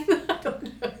you say? I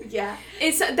don't know. Yeah.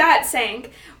 It's that saying.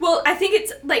 Well, I think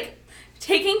it's, like,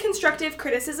 taking constructive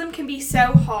criticism can be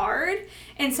so hard.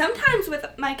 And sometimes with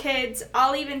my kids,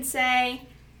 I'll even say,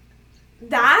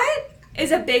 that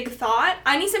is a big thought.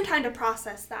 I need some time to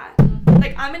process that.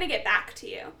 Like, I'm going to get back to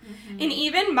you. And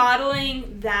even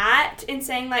modeling that and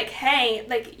saying, like, hey,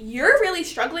 like, you're really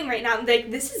struggling right now.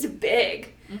 Like, this is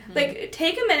big. Like,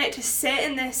 take a minute to sit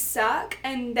in this suck,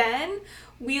 and then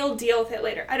we'll deal with it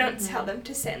later. I don't tell them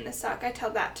to sit in the suck. I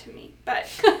tell that to me. But,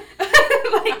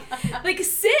 like,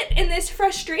 sit in this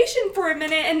frustration for a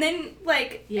minute, and then,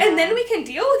 like, and then we can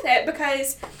deal with it,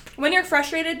 because when you're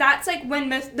frustrated, that's, like, when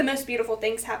the most beautiful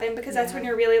things happen, because that's when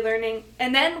you're really learning.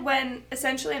 And then when,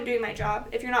 essentially, I'm doing my job.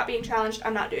 If you're not being challenged,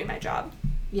 I'm not doing my job.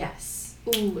 Yes.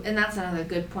 Ooh, and that's another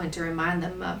good point to remind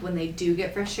them of when they do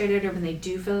get frustrated or when they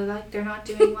do feel like they're not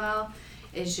doing well,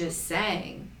 is just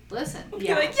saying, listen.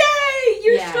 You're like, yay,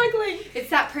 you're struggling. It's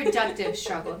that productive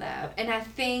struggle, though. And I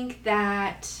think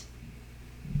that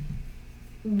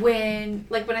when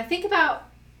I think about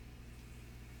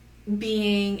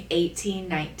being 18,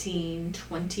 19,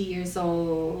 20 years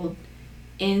old,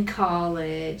 in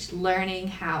college, learning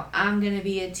how I'm going to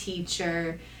be a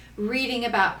teacher, reading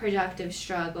about productive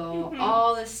struggle,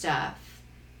 all the stuff.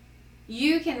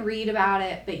 You can read about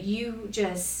it, but you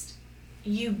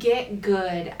get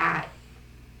good at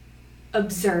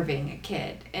observing a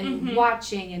kid and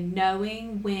watching and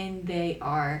knowing when they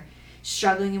are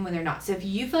struggling and when they're not. So if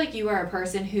you feel like you are a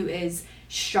person who is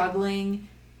struggling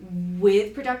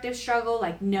with productive struggle,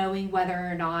 like knowing whether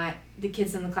or not the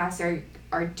kids in the class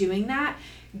are doing that,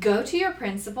 go to your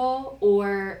principal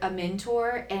or a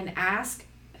mentor and ask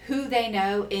who they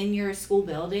know in your school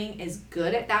building is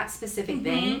good at that specific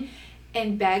thing,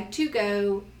 and beg to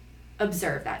go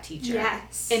observe that teacher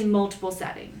in multiple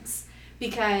settings.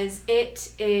 Because I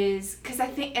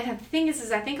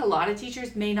think a lot of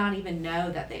teachers may not even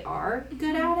know that they are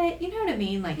good at it. You know what I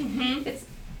mean? Like,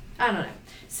 I don't know.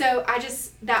 So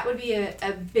that would be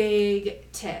a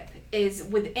big tip, is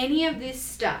with any of this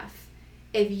stuff,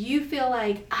 if you feel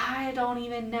like, I don't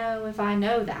even know if I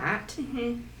know that,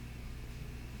 Mm-hmm.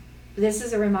 this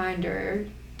is a reminder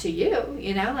to you,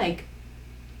 like,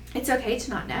 it's okay to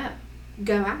not know.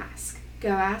 Go ask. Go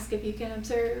ask if you can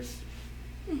observe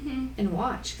Mm-hmm. and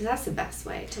watch, because that's the best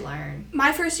way to learn.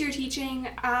 My first year teaching,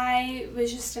 I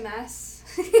was just a mess.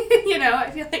 I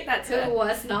feel like that's Who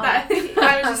was not?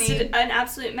 I was just an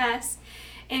absolute mess.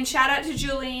 And shout out to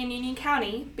Julie in Union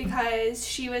County, because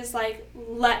she was like,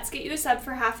 let's get you a sub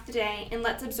for half the day and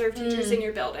let's observe teachers in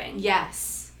your building.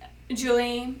 Yes.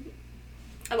 Julie,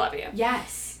 I love you.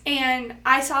 Yes. And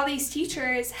I saw these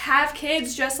teachers have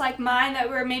kids just like mine that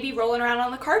were maybe rolling around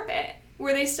on the carpet.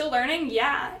 Were they still learning?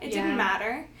 Yeah, it didn't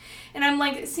matter. And I'm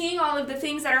like seeing all of the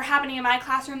things that are happening in my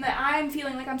classroom that I'm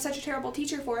feeling like I'm such a terrible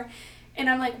teacher for. And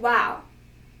I'm like, wow,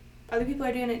 other people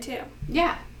are doing it too.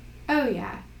 Yeah. Oh,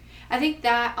 yeah. I think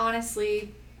that,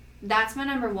 honestly, that's my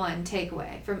number one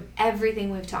takeaway from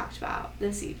everything we've talked about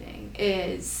this evening,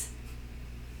 is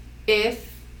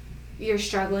if you're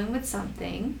struggling with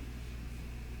something,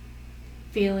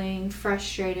 feeling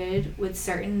frustrated with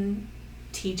certain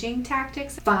teaching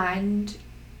tactics, find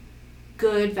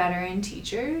good veteran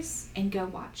teachers and go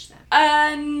watch them.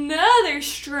 Another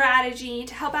strategy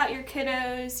to help out your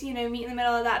kiddos, meet in the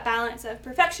middle of that balance of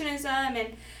perfectionism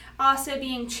and also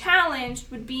being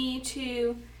challenged, would be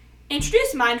to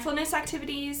introduce mindfulness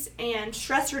activities and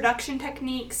stress reduction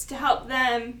techniques to help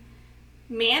them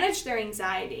manage their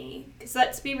anxiety. Because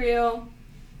let's be real,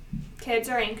 kids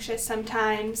are anxious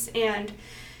sometimes, and,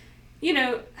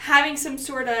 having some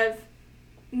sort of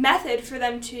method for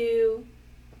them to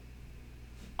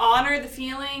honor the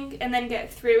feeling and then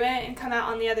get through it and come out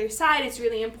on the other side is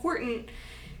really important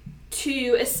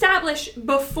to establish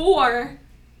before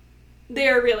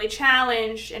they're really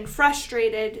challenged and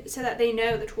frustrated, so that they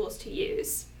know the tools to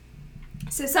use.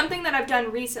 So something that I've done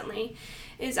recently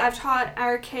is I've taught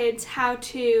our kids how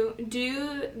to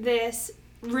do this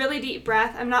really deep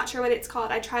breath. I'm not sure what it's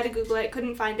called. I tried to Google it,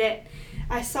 couldn't find it.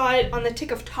 I saw it on the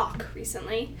Tick of Talk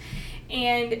recently.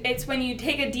 And it's when you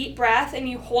take a deep breath and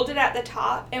you hold it at the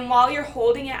top, and while you're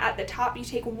holding it at the top, you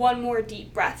take one more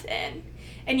deep breath in.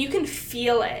 And you can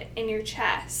feel it in your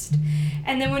chest.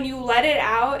 And then when you let it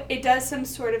out, it does some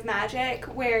sort of magic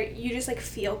where you just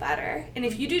feel better. And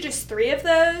if you do just 3 of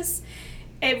those,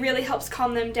 it really helps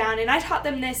calm them down. And I taught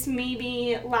them this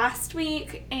maybe last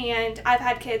week, and I've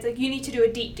had kids you need to do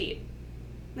a deep deep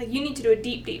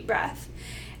breath.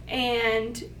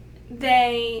 And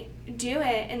they do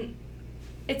it, and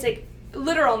it's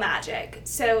literal magic.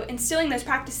 So instilling those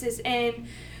practices in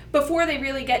before they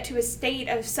really get to a state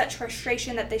of such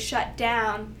frustration that they shut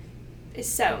down is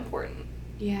so important.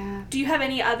 Yeah. Do you have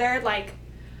any other,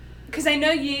 because I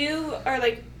know you are,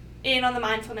 in on the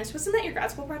mindfulness. Wasn't that your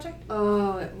grad school project?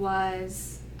 Oh, it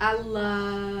was. I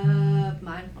love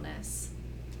mindfulness.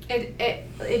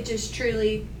 It just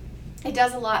truly, it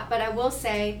does a lot. But I will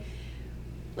say,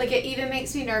 it even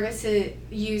makes me nervous to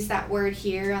use that word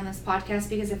here on this podcast,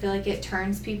 because I feel like it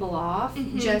turns people off,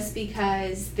 just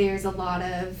because there's a lot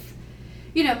of,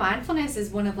 mindfulness is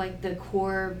one of the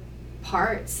core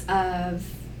parts of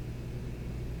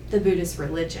the Buddhist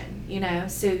religion,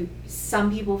 so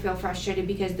some people feel frustrated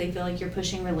because they feel like you're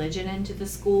pushing religion into the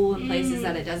school in places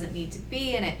that it doesn't need to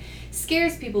be, and it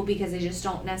scares people because they just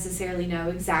don't necessarily know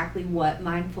exactly what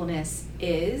mindfulness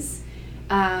is.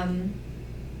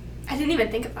 I didn't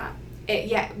even think of that.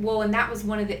 And that was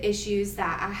one of the issues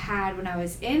that I had when I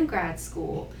was in grad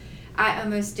school. I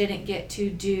almost didn't get to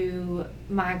do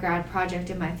my grad project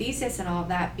and my thesis and all of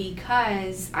that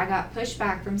because I got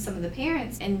pushback from some of the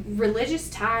parents. And religious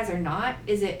ties or not,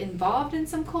 is it involved in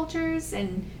some cultures?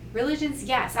 And religions,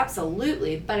 yes,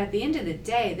 absolutely. But at the end of the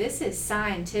day, this is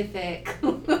scientific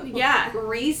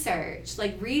research,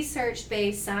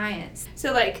 research-based science.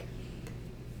 So,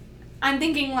 I'm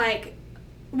thinking,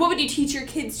 what would you teach your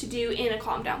kids to do in a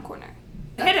calm down corner?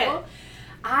 Hit it.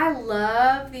 I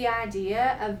love the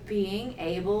idea of being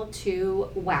able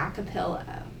to whack a pillow.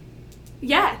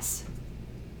 Yes.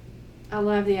 I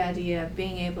love the idea of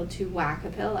being able to whack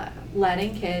a pillow.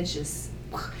 Letting kids just...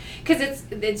 Because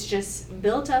it's just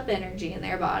built up energy in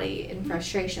their body and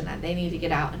frustration that they need to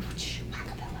get out and whack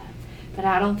a pillow. But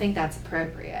I don't think that's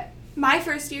appropriate. My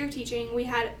first year of teaching,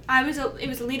 it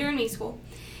was a leader in me school.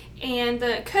 And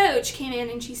the coach came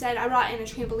in and she said, I brought in a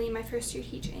trampoline my first year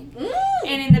teaching.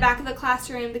 And in the back of the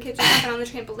classroom, the kids were jumping on the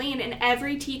trampoline, and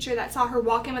every teacher that saw her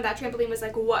walk in with that trampoline was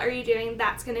like, what are you doing?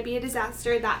 That's going to be a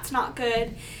disaster. That's not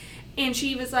good. And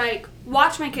she was like,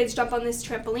 watch my kids jump on this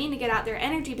trampoline to get out their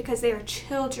energy because they are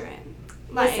children.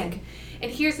 Listen,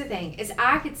 And here's the thing, is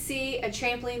I could see a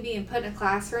trampoline being put in a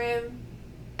classroom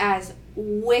as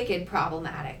wicked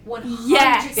problematic.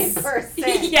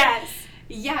 100%. Yes.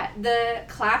 Yeah, the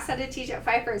class that I teach at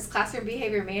Pfeiffer is classroom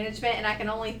behavior management, and I can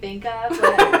only think of,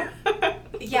 like,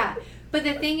 yeah. But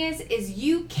the thing is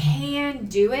you can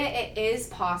do it. It is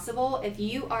possible if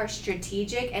you are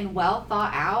strategic and well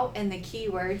thought out, and the key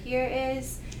word here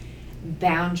is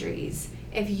boundaries.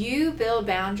 If you build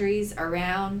boundaries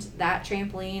around that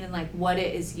trampoline and, like, what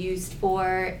it is used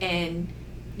for, and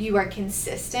you are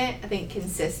consistent, I think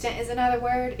consistent is another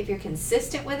word. If you're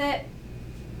consistent with it,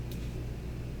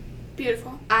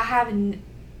 beautiful. I'm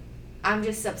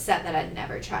just upset that I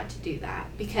never tried to do that,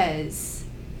 because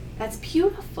that's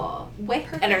beautiful. Way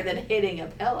better than hitting a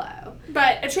pillow.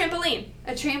 But a trampoline.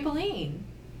 A trampoline.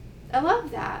 I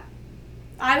love that.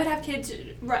 I would have kids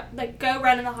go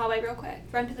run in the hallway real quick,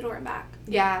 run to the door and back.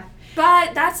 Yeah.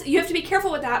 But you have to be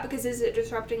careful with that, because is it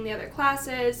disrupting the other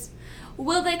classes?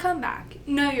 Will they come back?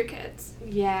 Know your kids.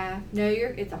 Yeah. Know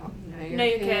your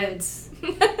kids.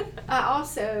 I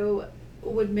also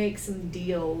would make some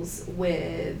deals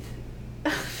with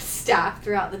staff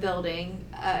throughout the building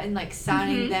and, like,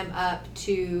 signing them up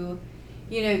to,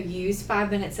 use 5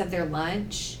 minutes of their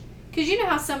lunch. Because you know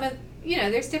how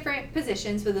there's different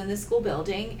positions within the school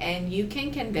building, and you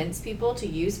can convince people to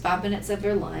use 5 minutes of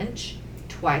their lunch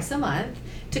twice a month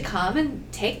to come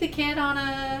and take the kid on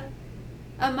a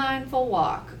mindful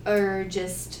walk, or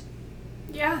just,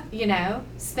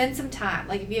 spend some time.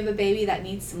 Like, if you have a baby that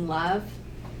needs some love,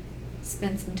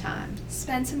 spend some time.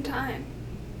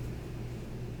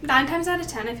 9 times out of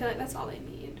 10, I feel like that's all they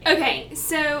need. Okay,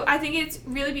 so I think it's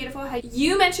really beautiful how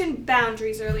you mentioned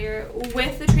boundaries earlier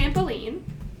with the trampoline.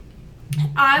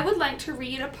 I would like to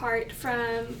read a part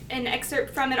from an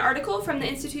excerpt from an article from the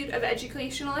Institute of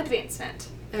Educational Advancement.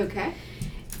 Okay.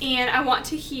 And I want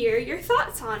to hear your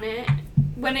thoughts on it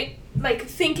when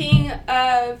thinking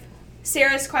of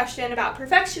Sarah's question about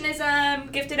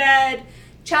perfectionism, gifted ed,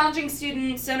 challenging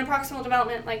students, zone of proximal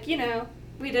development.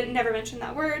 We never mention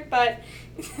that word, but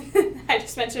I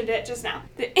just mentioned it just now.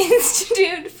 The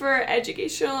Institute for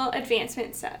Educational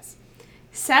Advancement says,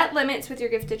 set limits with your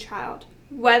gifted child.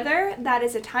 Whether that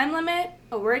is a time limit,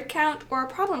 a word count, or a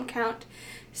problem count,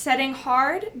 setting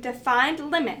hard,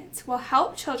 defined limits will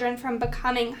help children from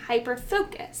becoming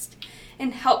hyper-focused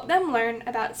and help them learn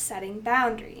about setting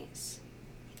boundaries.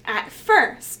 At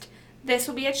first, this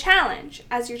will be a challenge,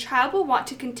 as your child will want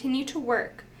to continue to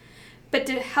work, but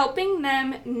helping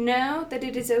them know that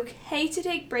it is okay to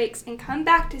take breaks and come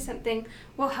back to something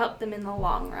will help them in the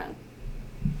long run.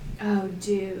 Oh,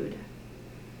 dude.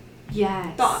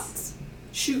 Yes. Thoughts?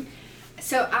 Shoot.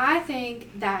 So I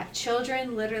think that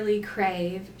children literally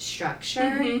crave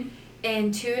structure,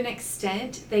 and to an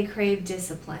extent, they crave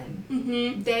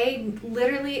discipline. They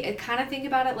literally kind of think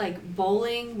about it like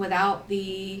bowling without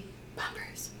the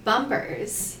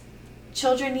bumpers.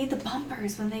 Children need the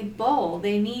bumpers when they bowl.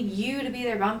 They need you to be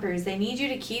their bumpers. They need you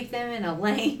to keep them in a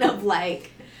lane of,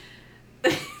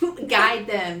 guide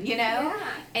them, Yeah.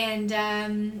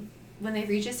 And when they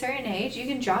reach a certain age, you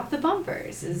can drop the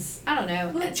bumpers. I don't know.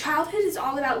 Well, childhood is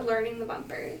all about learning the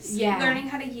bumpers. Yeah. Learning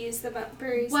how to use the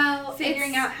bumpers. Well,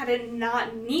 figuring out how to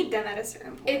not need them at a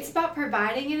certain point. It's about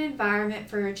providing an environment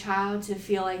for a child to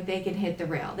feel like they can hit the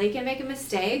rail. They can make a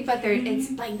mistake, but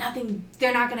it's like nothing,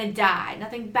 they're not going to die.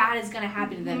 Nothing bad is going to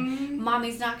happen to them.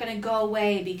 Mommy's not going to go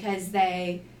away because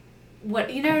you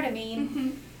know what I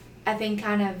mean? I think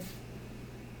kind of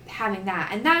having that,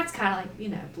 and that's kind of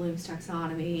like Bloom's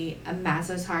taxonomy, a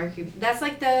Maslow's hierarchy. That's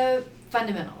like the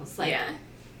fundamentals,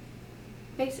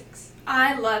 basics.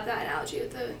 I love that analogy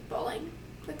with the bowling.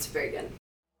 That's very good.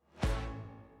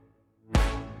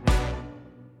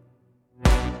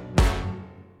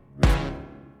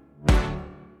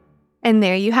 And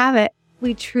there you have it.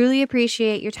 We truly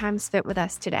appreciate your time spent with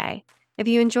us today. If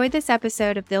you enjoyed this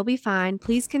episode of They'll Be Fine,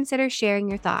 please consider sharing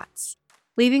your thoughts.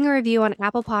 Leaving a review on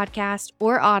Apple Podcast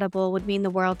or Audible would mean the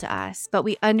world to us, but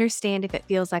we understand if it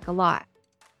feels like a lot.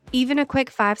 Even a quick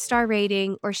 5-star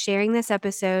rating or sharing this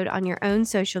episode on your own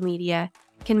social media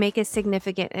can make a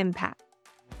significant impact.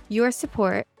 Your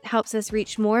support helps us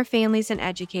reach more families and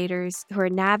educators who are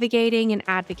navigating and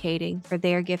advocating for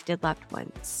their gifted loved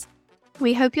ones.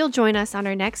 We hope you'll join us on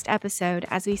our next episode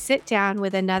as we sit down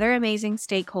with another amazing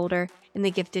stakeholder in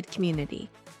the gifted community.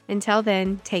 Until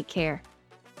then, take care.